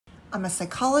I'm a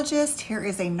psychologist. Here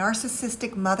is a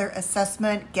narcissistic mother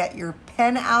assessment. Get your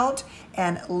pen out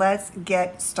and let's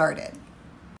get started.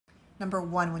 Number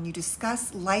 1, when you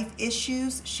discuss life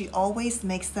issues, she always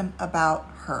makes them about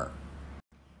her.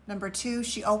 Number 2,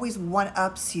 she always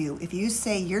one-ups you. If you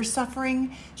say you're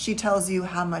suffering, she tells you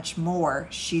how much more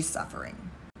she's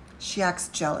suffering. She acts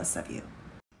jealous of you.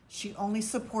 She only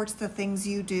supports the things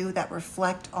you do that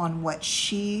reflect on what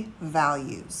she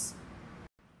values.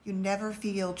 You never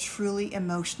feel truly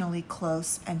emotionally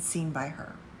close and seen by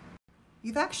her.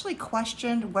 You've actually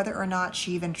questioned whether or not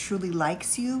she even truly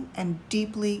likes you and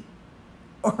deeply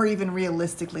or even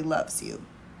realistically loves you.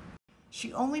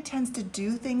 She only tends to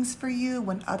do things for you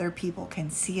when other people can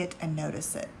see it and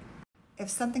notice it. If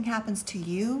something happens to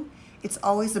you, it's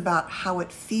always about how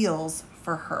it feels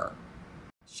for her.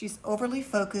 She's overly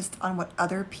focused on what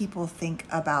other people think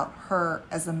about her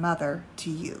as a mother to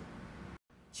you.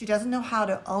 She doesn't know how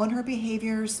to own her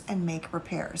behaviors and make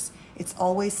repairs. It's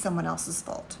always someone else's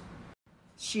fault.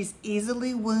 She's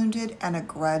easily wounded and a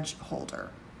grudge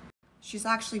holder. She's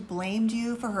actually blamed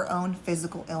you for her own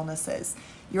physical illnesses.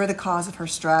 You're the cause of her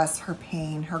stress, her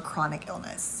pain, her chronic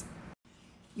illness.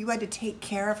 You had to take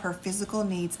care of her physical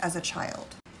needs as a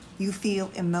child. You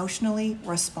feel emotionally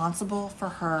responsible for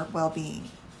her well-being.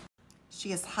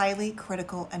 She is highly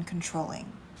critical and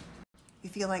controlling. You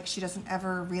feel like she doesn't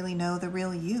ever really know the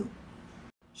real you.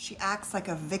 She acts like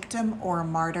a victim or a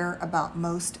martyr about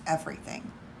most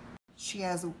everything. She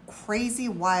has crazy,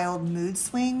 wild mood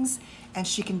swings, and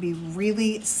she can be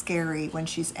really scary when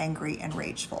she's angry and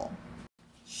rageful.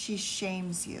 She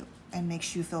shames you and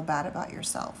makes you feel bad about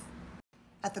yourself.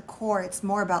 At the core, it's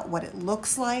more about what it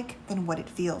looks like than what it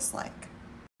feels like.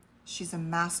 She's a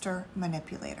master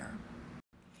manipulator.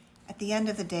 At the end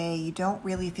of the day, you don't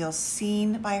really feel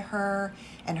seen by her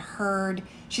and heard.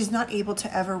 She's not able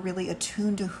to ever really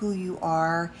attune to who you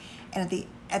are. And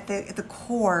at the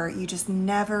core, you just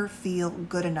never feel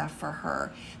good enough for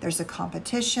her. There's a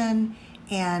competition,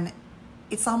 and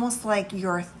it's almost like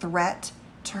you're a threat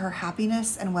to her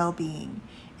happiness and well-being.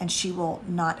 And she will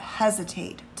not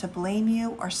hesitate to blame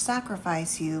you or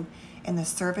sacrifice you in the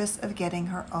service of getting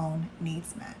her own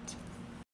needs met.